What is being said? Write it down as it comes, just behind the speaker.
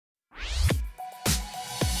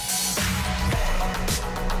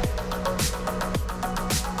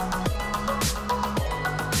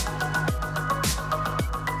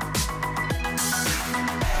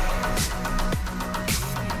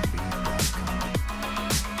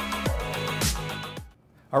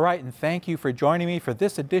All right, and thank you for joining me for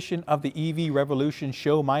this edition of the EV Revolution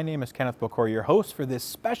Show. My name is Kenneth Bokor, your host for this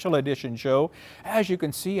special edition show. As you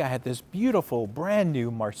can see, I had this beautiful, brand new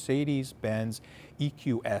Mercedes-Benz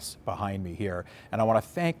EQS behind me here. And I want to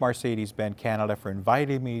thank Mercedes-Benz Canada for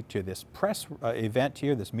inviting me to this press event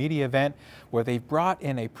here, this media event, where they've brought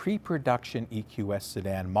in a pre-production EQS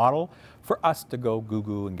sedan model for us to go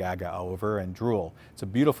goo-goo and gaga over and drool. It's a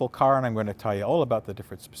beautiful car, and I'm going to tell you all about the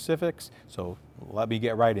different specifics, so let me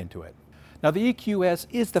get right into it. Now, the EQS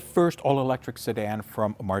is the first all-electric sedan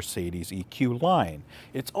from Mercedes EQ line.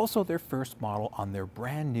 It's also their first model on their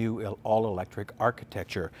brand new all-electric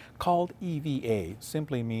architecture called EVA,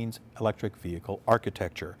 simply means electric vehicle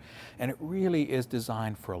architecture. And it really is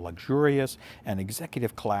designed for luxurious and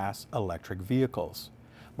executive class electric vehicles.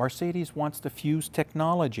 Mercedes wants to fuse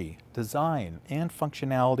technology, design, and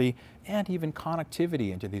functionality, and even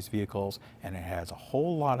connectivity into these vehicles, and it has a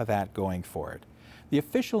whole lot of that going for it. The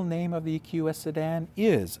official name of the EQS sedan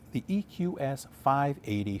is the EQS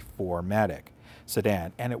 580 4MATIC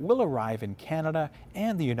sedan, and it will arrive in Canada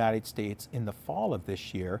and the United States in the fall of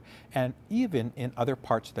this year, and even in other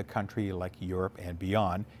parts of the country like Europe and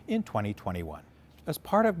beyond in 2021. As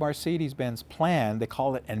part of Mercedes-Benz plan, they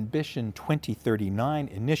call it Ambition 2039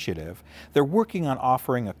 initiative, they're working on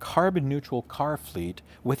offering a carbon-neutral car fleet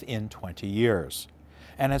within 20 years.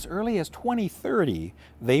 And as early as 2030,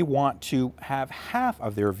 they want to have half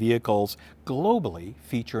of their vehicles globally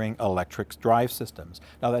featuring electric drive systems.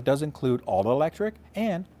 Now, that does include all electric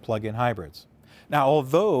and plug-in hybrids. Now,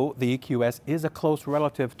 although the EQS is a close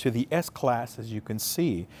relative to the S-Class, as you can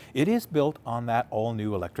see, it is built on that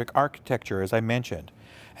all-new electric architecture, as I mentioned.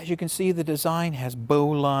 As you can see, the design has bow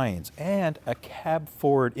lines and a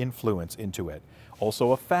cab-forward influence into it.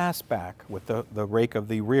 Also a fastback with the rake of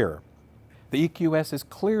the rear. The EQS is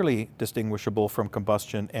clearly distinguishable from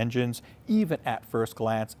combustion engines, even at first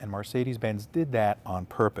glance, and Mercedes-Benz did that on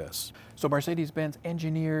purpose. So Mercedes-Benz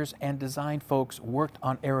engineers and design folks worked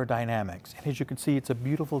on aerodynamics, and as you can see, it's a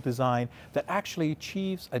beautiful design that actually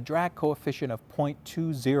achieves a drag coefficient of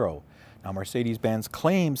 0.20. Now, Mercedes-Benz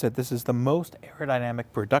claims that this is the most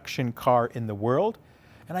aerodynamic production car in the world,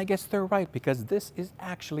 and I guess they're right, because this is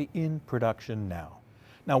actually in production now.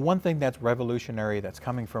 Now, one thing that's revolutionary that's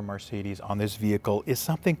coming from Mercedes on this vehicle is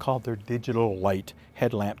something called their digital light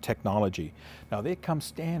headlamp technology. Now, they come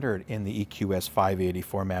standard in the EQS 580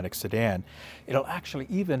 4MATIC sedan. It'll actually,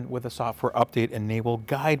 even with a software update, enable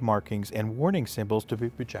guide markings and warning symbols to be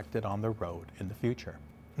projected on the road in the future.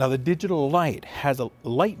 Now, the digital light has a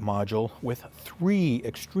light module with 3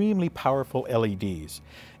 extremely powerful LEDs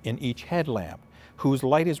in each headlamp, whose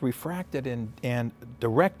light is refracted and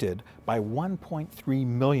directed by 1.3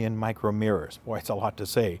 million micromirrors. Boy, it's a lot to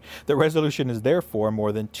say. The resolution is therefore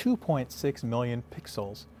more than 2.6 million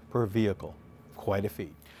pixels per vehicle. Quite a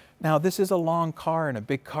feat. Now, this is a long car and a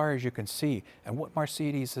big car, as you can see, and what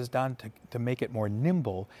Mercedes has done to make it more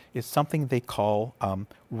nimble is something they call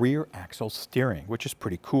rear axle steering, which is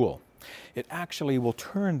pretty cool. It actually will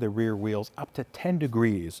turn the rear wheels up to 10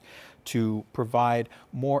 degrees to provide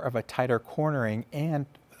more of a tighter cornering and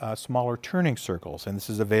smaller turning circles, and this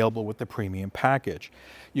is available with the premium package.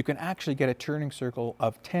 You can actually get a turning circle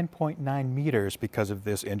of 10.9 meters because of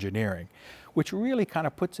this engineering, which really kind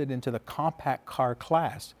of puts it into the compact car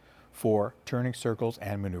class for turning circles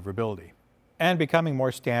and maneuverability. And becoming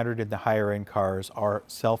more standard in the higher-end cars are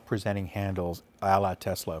self-presenting handles, a la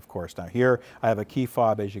Tesla, of course. Now here, I have a key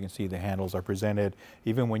fob. As you can see, the handles are presented.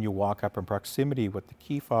 Even when you walk up in proximity with the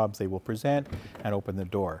key fobs, they will present and open the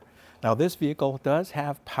door. Now, this vehicle does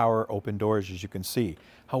have power open doors, as you can see.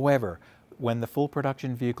 However, when the full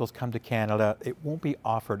production vehicles come to Canada, it won't be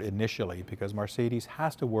offered initially because Mercedes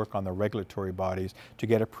has to work on the regulatory bodies to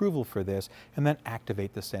get approval for this and then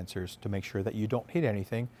activate the sensors to make sure that you don't hit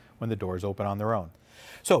anything when the doors open on their own.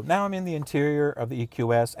 So now I'm in the interior of the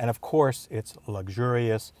EQS, and of course it's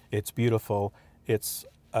luxurious, it's beautiful, it's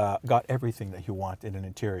got everything that you want in an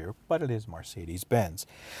interior, but it is Mercedes-Benz.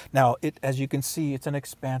 Now, as you can see, it's an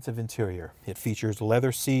expansive interior. It features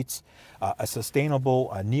leather seats, a sustainable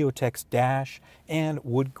Neotex dash, and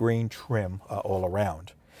wood grain trim all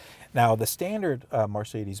around. Now, the standard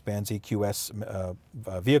Mercedes-Benz EQS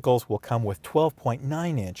vehicles will come with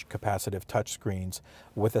 12.9-inch capacitive touchscreens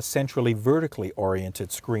with a centrally vertically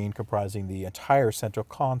oriented screen comprising the entire central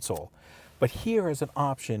console. But here as an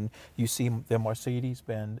option, you see the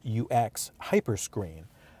Mercedes-Benz UX Hyperscreen,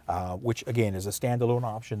 which again is a standalone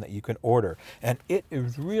option that you can order. And it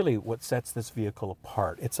is really what sets this vehicle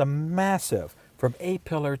apart. It's a massive, from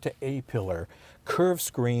A-pillar to A-pillar, curved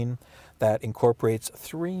screen that incorporates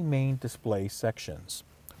 3 main display sections.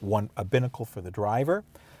 A binnacle for the driver,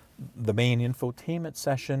 the main infotainment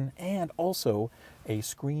session, and also a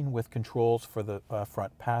screen with controls for the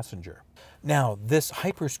front passenger. Now, this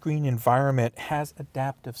hyperscreen environment has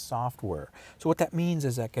adaptive software. So what that means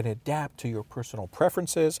is that it can adapt to your personal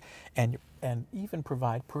preferences and even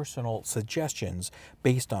provide personal suggestions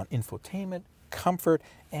based on infotainment, comfort,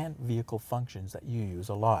 and vehicle functions that you use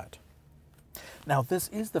a lot. Now, this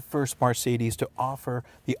is the first Mercedes to offer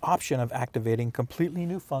the option of activating completely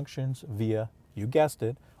new functions via, you guessed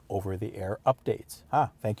it, over-the-air updates.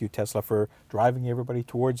 Thank you, Tesla, for driving everybody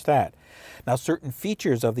towards that. Now, certain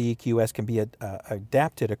features of the EQS can be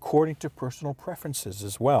adapted according to personal preferences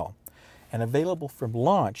as well. And available from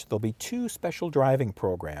launch, there'll be 2 special driving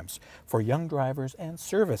programs for young drivers and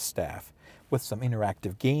service staff, with some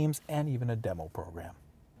interactive games and even a demo program.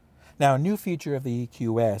 Now, a new feature of the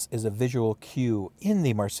EQS is a visual cue in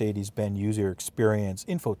the Mercedes-Benz user experience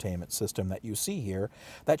infotainment system that you see here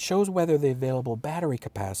that shows whether the available battery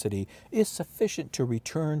capacity is sufficient to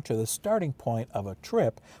return to the starting point of a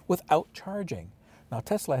trip without charging. Now,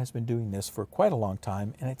 Tesla has been doing this for quite a long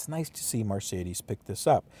time, and it's nice to see Mercedes pick this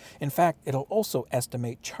up. In fact, it'll also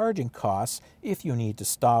estimate charging costs if you need to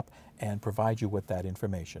stop and provide you with that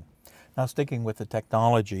information. Now, sticking with the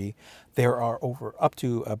technology, there are up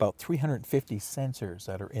to about 350 sensors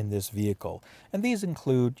that are in this vehicle. And these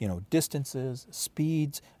include, distances,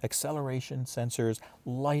 speeds, acceleration sensors,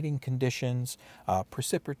 lighting conditions,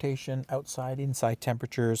 precipitation, outside, inside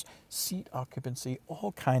temperatures, seat occupancy,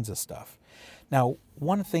 all kinds of stuff. Now,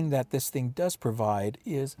 one thing that this thing does provide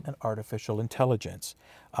is an artificial intelligence.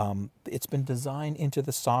 It's been designed into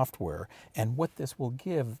the software, and what this will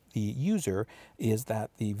give the user is that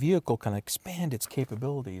the vehicle can expand its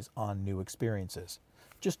capabilities on new experiences.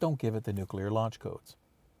 Just don't give it the nuclear launch codes.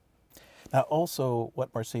 Now, also,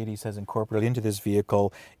 what Mercedes has incorporated into this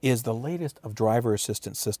vehicle is the latest of driver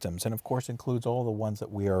assistance systems, and of course includes all the ones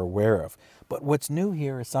that we are aware of. But what's new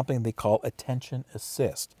here is something they call Attention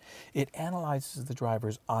Assist. It analyzes the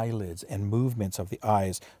driver's eyelids and movements of the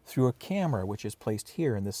eyes through a camera, which is placed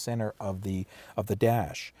here in the center of the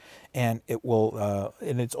dash. And it will,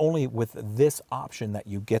 and it's only with this option that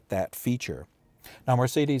you get that feature. Now,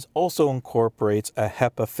 Mercedes also incorporates a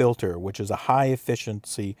HEPA filter, which is a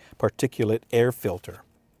high-efficiency particulate air filter.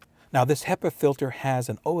 Now, this HEPA filter has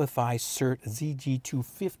an OFI CERT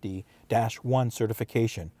ZG250-1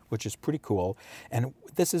 certification, which is pretty cool, and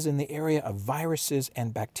this is in the area of viruses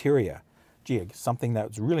and bacteria. Gee, something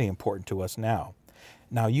that's really important to us now.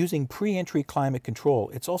 Now, using pre-entry climate control,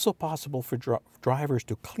 it's also possible for drivers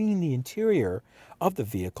to clean the interior of the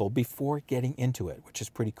vehicle before getting into it, which is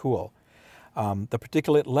pretty cool. The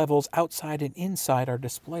particulate levels outside and inside are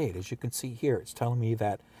displayed. As you can see here, it's telling me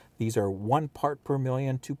that these are 1 part per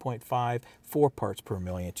million, 2.5, 4 parts per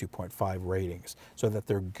million, 2.5 ratings, so that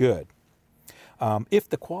they're good. If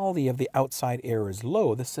the quality of the outside air is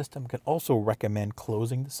low, the system can also recommend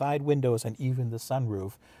closing the side windows and even the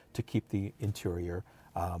sunroof to keep the interior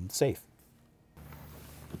safe.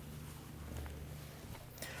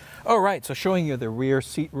 All right, so showing you the rear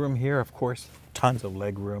seat room here, of course, tons of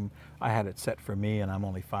leg room. I had it set for me, and I'm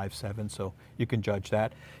only 5'7", so you can judge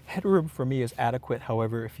that. Headroom for me is adequate.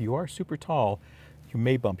 However, if you are super tall, you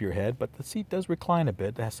may bump your head, but the seat does recline a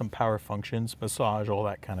bit. It has some power functions, massage, all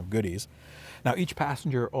that kind of goodies. Now, each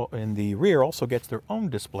passenger in the rear also gets their own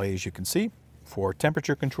display, as you can see, for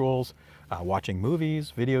temperature controls, watching movies,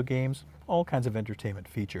 video games, all kinds of entertainment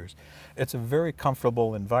features. It's a very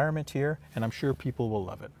comfortable environment here, and I'm sure people will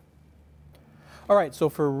love it. All right, so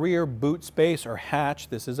for rear boot space or hatch,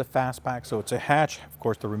 this is a fastpack, so it's a hatch. Of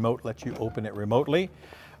course, the remote lets you open it remotely,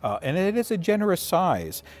 and it is a generous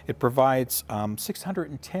size. It provides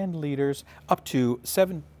 610 liters up to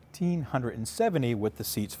 1,770 with the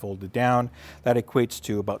seats folded down. That equates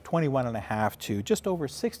to about 21.5 to just over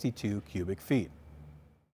 62 cubic feet.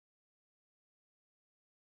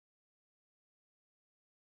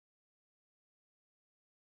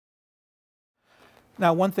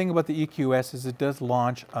 Now, one thing about the EQS is it does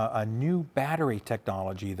launch a new battery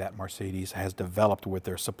technology that Mercedes has developed with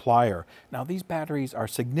their supplier. Now, these batteries are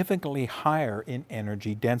significantly higher in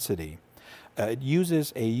energy density. It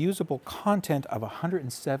uses a usable content of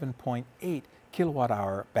 107.8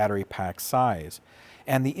 kilowatt-hour battery pack size.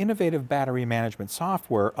 And the innovative battery management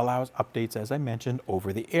software allows updates, as I mentioned,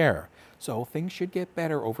 over the air. So things should get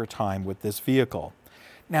better over time with this vehicle.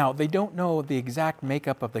 Now, they don't know the exact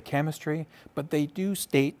makeup of the chemistry, but they do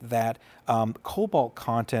state that cobalt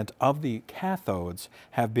content of the cathodes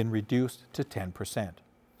have been reduced to 10%.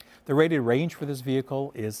 The rated range for this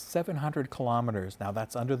vehicle is 700 kilometers. Now,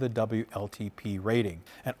 that's under the WLTP rating.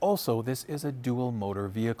 And also, this is a dual motor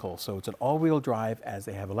vehicle, so it's an all-wheel drive as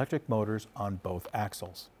they have electric motors on both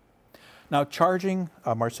axles. Now charging,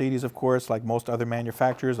 Mercedes of course, like most other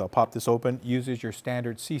manufacturers, I'll pop this open, uses your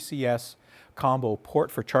standard CCS combo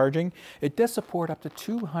port for charging. It does support up to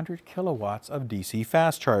 200 kilowatts of DC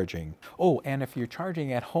fast charging. Oh, and if you're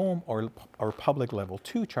charging at home or public level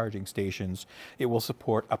 2 charging stations, it will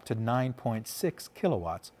support up to 9.6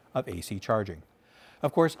 kilowatts of AC charging.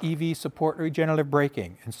 Of course, EVs support regenerative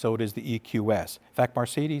braking, and so does the EQS. In fact,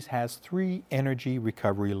 Mercedes has 3 energy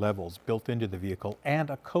recovery levels built into the vehicle and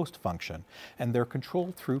a coast function, and they're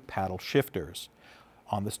controlled through paddle shifters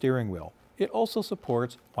on the steering wheel. It also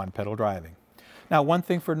supports one-pedal driving. Now, one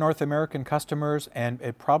thing for North American customers, and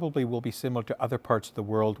it probably will be similar to other parts of the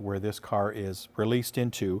world where this car is released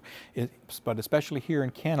into, but especially here in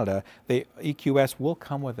Canada, the EQS will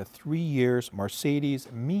come with a 3 years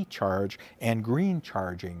Mercedes Me Charge and green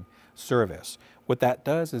charging service. What that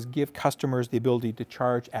does is give customers the ability to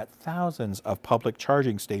charge at thousands of public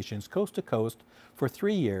charging stations coast to coast for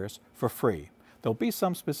 3 years for free. There'll be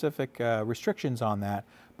some specific restrictions on that,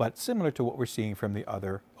 but similar to what we're seeing from the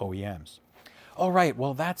other OEMs. All right,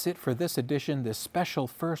 well, that's it for this edition, this special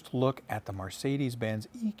first look at the Mercedes-Benz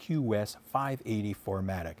EQS 580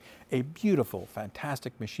 4MATIC. A beautiful,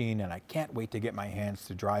 fantastic machine, and I can't wait to get my hands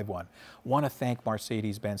to drive one. Want to thank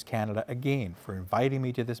Mercedes-Benz Canada again for inviting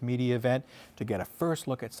me to this media event to get a first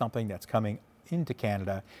look at something that's coming into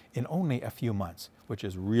Canada in only a few months, which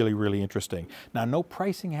is really, really interesting. Now, no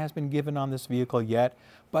pricing has been given on this vehicle yet,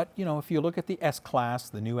 but you know, if you look at the S-Class,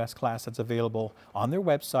 the new S-Class that's available on their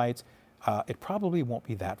websites, it probably won't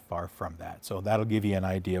be that far from that. So that'll give you an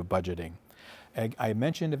idea of budgeting. I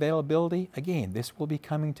mentioned availability. Again, this will be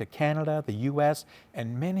coming to Canada, the US,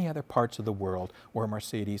 and many other parts of the world where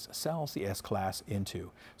Mercedes sells the S-Class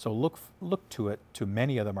into. So look to it to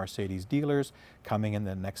many other Mercedes dealers coming in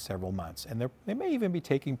the next several months. And they may even be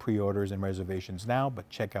taking pre-orders and reservations now,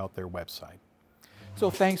 but check out their website. So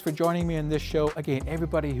thanks for joining me in this show. Again,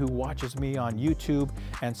 everybody who watches me on YouTube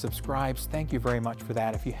and subscribes, thank you very much for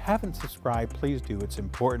that. If you haven't subscribed, please do. It's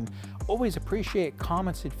important. Always appreciate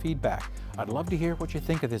comments and feedback. I'd love to hear what you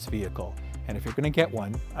think of this vehicle. And if you're going to get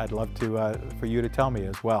one, I'd love to for you to tell me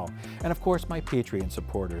as well. And of course, my Patreon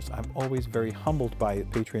supporters. I'm always very humbled by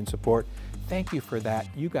Patreon support. Thank you for that.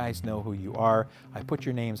 You guys know who you are. I put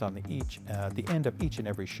your names on the end of each and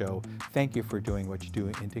every show. Thank you for doing what you do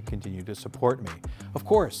and to continue to support me. Of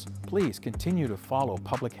course, please continue to follow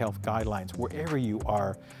public health guidelines wherever you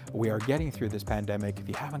are. We are getting through this pandemic. If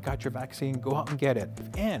you haven't got your vaccine, go out and get it.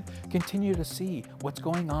 And continue to see what's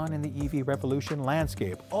going on in the EV revolution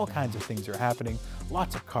landscape. All kinds of things are happening.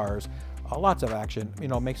 Lots of cars. Lots of action, you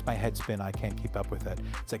know, makes my head spin. I can't keep up with it.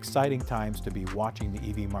 It's exciting times to be watching the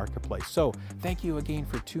EV marketplace. So thank you again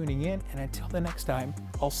for tuning in, and until the next time,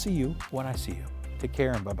 I'll see you when I see you. Take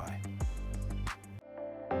care and bye-bye.